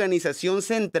 Según la Organización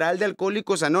Central de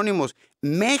Alcohólicos Anónimos,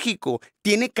 México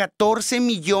tiene 14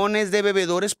 millones de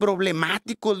bebedores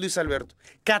problemáticos, Luis Alberto.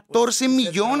 14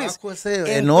 millones.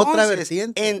 En otra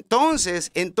vertiente.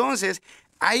 Entonces,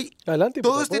 hay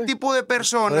todo este tipo de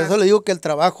personas. Por eso le digo que el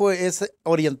trabajo es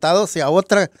orientado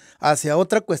hacia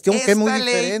otra cuestión que es muy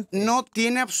diferente. Ley no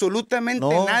tiene absolutamente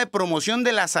nada de promoción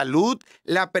de la salud,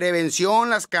 la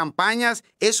prevención, las campañas.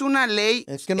 Es una ley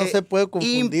que no se puede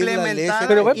confundir la ley.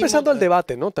 Pero va empezando el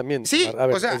debate, ¿no? También. Sí, a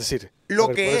ver, o sea, es decir, el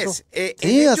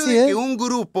hecho de que un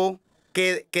grupo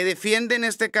que defiende en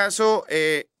este caso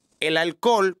el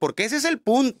alcohol, porque ese es el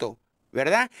punto,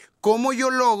 ¿verdad? ¿Cómo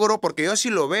yo logro? Porque yo sí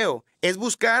lo veo, es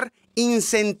buscar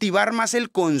incentivar más el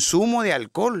consumo de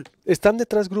alcohol. ¿Están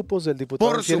detrás grupos del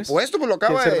diputado? Por supuesto, pues lo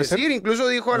acaba de decir, incluso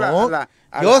dijo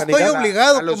yo estoy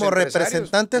obligado como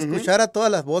representante a escuchar a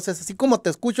todas las voces, así como te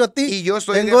escucho a ti, y yo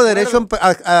tengo derecho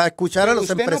a escuchar a los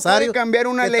empresarios. No puede cambiar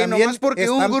una ley nomás porque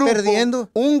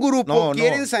un grupo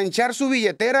quiere ensanchar su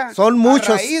billetera. Son muchos,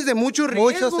 a raíz de muchos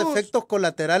riesgos. Muchos efectos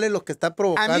colaterales los que está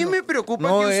provocando. A mí me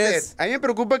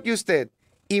preocupa que usted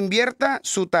invierta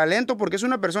su talento, porque es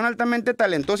una persona altamente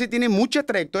talentosa y tiene mucha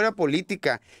trayectoria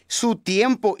política, su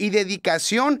tiempo y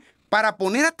dedicación para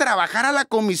poner a trabajar a la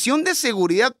Comisión de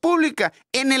Seguridad Pública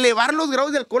en elevar los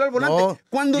grados de alcohol al volante. No,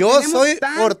 cuando yo soy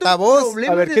portavoz.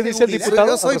 A ver, ¿qué dice el diputado?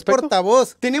 Yo soy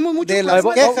portavoz. Tenemos muchas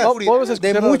quejas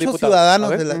de muchos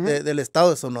ciudadanos del estado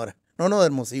de Sonora. No de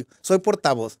Hermosillo. Soy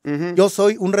portavoz. Yo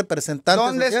soy un representante.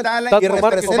 ¿Dónde está la y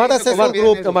representas ese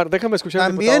grupo? Omar, déjame escuchar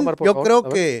al diputado Omar, por yo favor. creo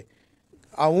que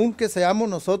aunque seamos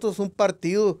nosotros un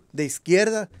partido de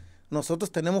izquierda,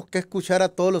 nosotros tenemos que escuchar a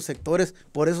todos los sectores,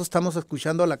 por eso estamos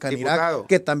escuchando a la Canirac,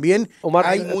 que también Omar,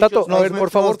 hay Tato, a ver, por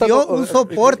favor, Tato, un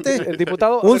soporte, el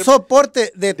diputado,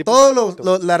 soporte de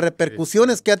todas las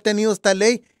repercusiones que ha tenido esta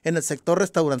ley en el sector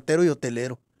restaurantero y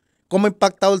hotelero. Cómo ha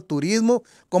impactado el turismo,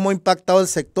 cómo ha impactado el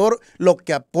sector, lo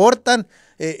que aportan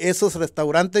esos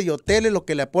restaurantes y hoteles, lo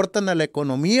que le aportan a la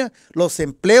economía, los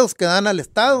empleos que dan al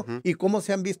Estado y cómo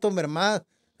se han visto mermadas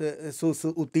sus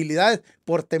utilidades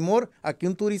por temor a que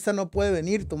un turista no puede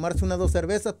venir y tomarse unas 2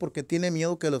 cervezas porque tiene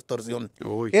miedo que lo extorsionen.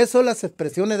 Eso son las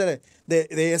expresiones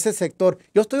de ese sector.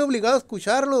 Yo estoy obligado a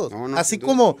escucharlos. Así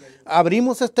como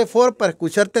abrimos este foro para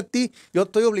escucharte a ti, yo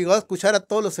estoy obligado a escuchar a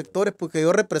todos los sectores porque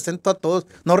yo represento a todos,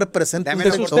 no represento a un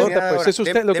sector. Pues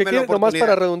usted, lo que quiere, nomás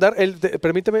para redundar,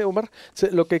 permíteme, Omar,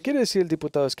 lo que quiere decir el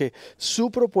diputado es que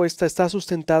su propuesta está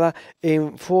sustentada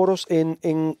en foros,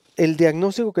 en el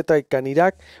diagnóstico que trae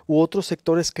Canirac u otros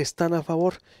sectores que están a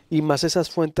favor y más esas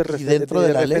fuentes dentro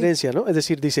de la referencia, ¿no? Es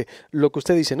decir, dice, lo que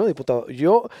usted dice, ¿no, diputado?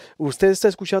 Usted está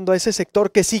escuchando a ese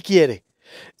sector que sí quiere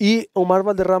y Omar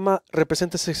Balderrama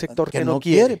representa ese sector que no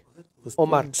quiere. Pues,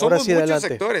 Omar, ahora sí, adelante.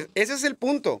 Sectores. Ese es el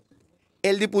punto.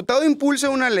 El diputado impulsa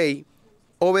una ley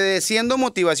obedeciendo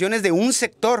motivaciones de un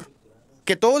sector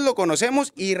que todos lo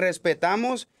conocemos y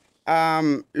respetamos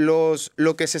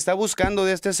lo que se está buscando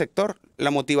de este sector,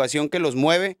 la motivación que los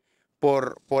mueve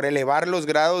por elevar los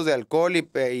grados de alcohol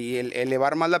y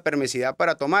elevar más la permisividad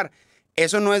para tomar.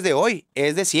 Eso no es de hoy,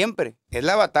 es de siempre. Es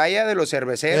la batalla de los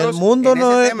cerveceros. El mundo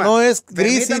no es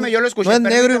gris, yo lo escuché, no es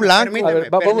negro y blanco.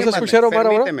 Vamos a escuchar a Omar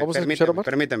ahora. Vamos a escuchar a Omar.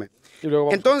 Permíteme.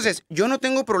 Entonces, yo no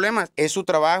tengo problemas. Es su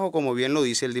trabajo, como bien lo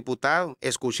dice el diputado,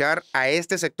 escuchar a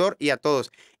este sector y a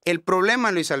todos. El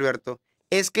problema, Luis Alberto,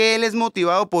 es que él es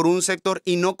motivado por un sector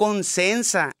y no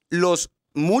consensa los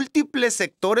múltiples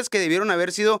sectores que debieron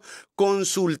haber sido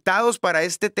consultados para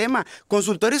este tema.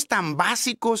 Consultores tan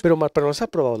básicos. Pero no se ha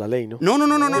aprobado la ley, ¿no?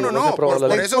 No.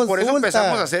 Por eso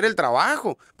empezamos a hacer el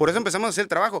trabajo.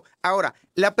 Ahora,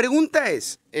 la pregunta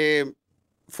es,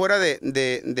 fuera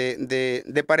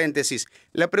de paréntesis,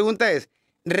 la pregunta es,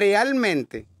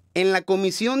 ¿realmente en la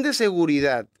Comisión de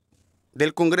Seguridad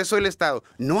del Congreso del Estado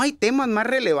no hay temas más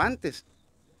relevantes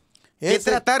que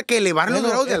tratar que elevar los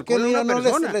grados de alcohol en una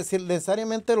persona? No es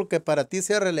necesariamente lo que para ti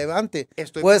sea relevante.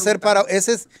 Puede ser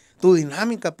esa es tu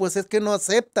dinámica, pues es que no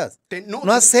aceptas.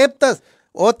 No aceptas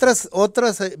otras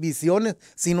visiones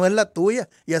si no es la tuya,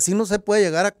 y así no se puede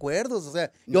llegar a acuerdos. O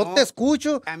sea, yo te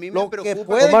escucho. A mí me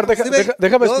preocupa. Omar,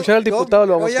 déjame escuchar al diputado,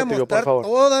 lo vamos contigo, por favor.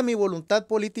 Voy a mostrar toda mi voluntad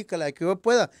política, la que yo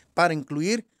pueda, para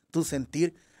incluir tu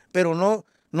sentir, pero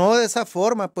no de esa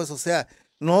forma, pues, o sea,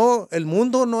 no, el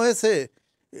mundo no es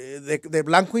de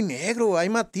blanco y negro, hay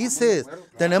matices,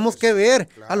 tenemos que ver,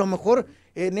 a lo mejor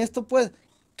en esto, pues,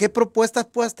 ¿qué propuestas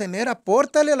puedas tener?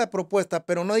 Apórtale a la propuesta,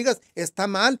 pero no digas, está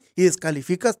mal, y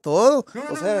descalificas todo.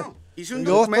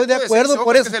 Yo estoy de acuerdo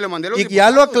por eso, y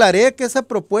ya lo aclaré, que esa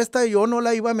propuesta yo no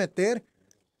la iba a meter,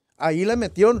 ahí la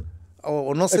metieron.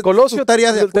 O no sé, Colosio,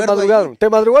 estarías de acuerdo. te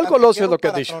madrugó el Colosio, es lo que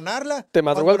has dicho. Te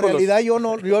madrugó el Colosio. En realidad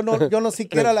yo no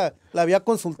siquiera la había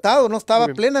consultado, no estaba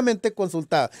plenamente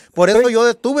consultada. Por eso yo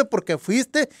detuve, porque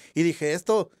fuiste y dije,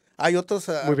 hay otros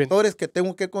actores que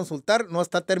tengo que consultar, no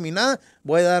está terminada,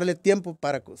 voy a darle tiempo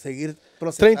para seguir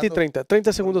procesando.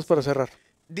 30 segundos para cerrar.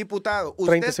 Diputado,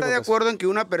 ¿usted está de acuerdo en que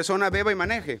una persona beba y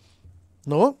maneje?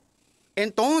 No.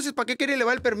 Entonces, ¿para qué quiere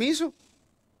elevar el permiso?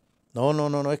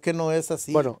 No, es que no es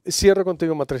así. Bueno, cierro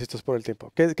contigo, Matrecitos, por el tiempo.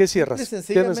 ¿Qué cierras?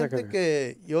 Sencillamente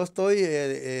que yo estoy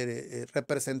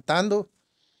representando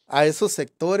a esos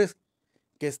sectores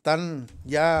que están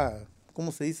ya,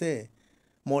 ¿cómo se dice?,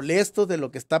 molestos de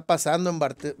lo que está pasando en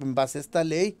base a esta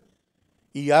ley.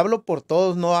 Y hablo por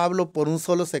todos, no hablo por un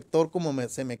solo sector como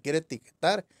se me quiere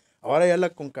etiquetar. Ahora ya la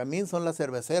Concamín son las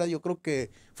cerveceras. Yo creo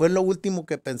que fue lo último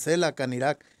que pensé, la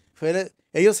Canirac.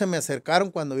 Ellos se me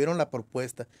acercaron cuando vieron la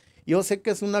propuesta. Yo sé que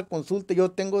es una consulta,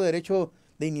 yo tengo derecho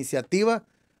de iniciativa,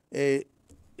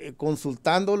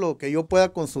 consultando lo que yo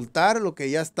pueda consultar, lo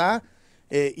que ya está,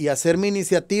 y hacer mi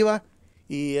iniciativa,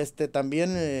 y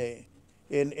también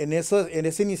en esa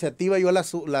iniciativa yo la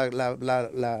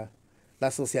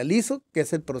socializo, que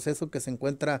es el proceso que se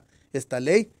encuentra esta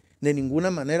ley. De ninguna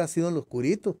manera ha sido en lo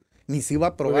oscurito, ni se iba a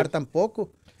aprobar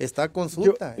tampoco. Está a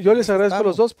consulta. Yo les agradezco a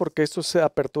los dos, porque esto es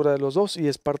apertura de los dos y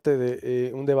es parte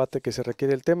de un debate que se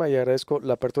requiere el tema, y agradezco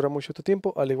la apertura mucho de tu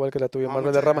tiempo, al igual que la tuya,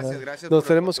 Balderrama. Nos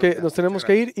tenemos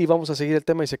que ir y vamos a seguir el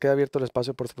tema, y se queda abierto el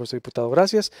espacio, por supuesto, diputado.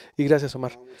 Gracias, y gracias,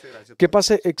 Omar. Que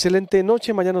pase excelente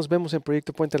noche. Mañana nos vemos en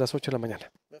Proyecto Puente a las 8 de la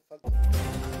mañana.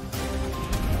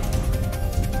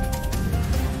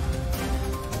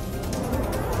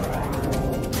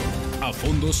 A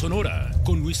Fondo Sonora,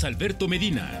 con Luis Alberto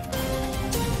Medina.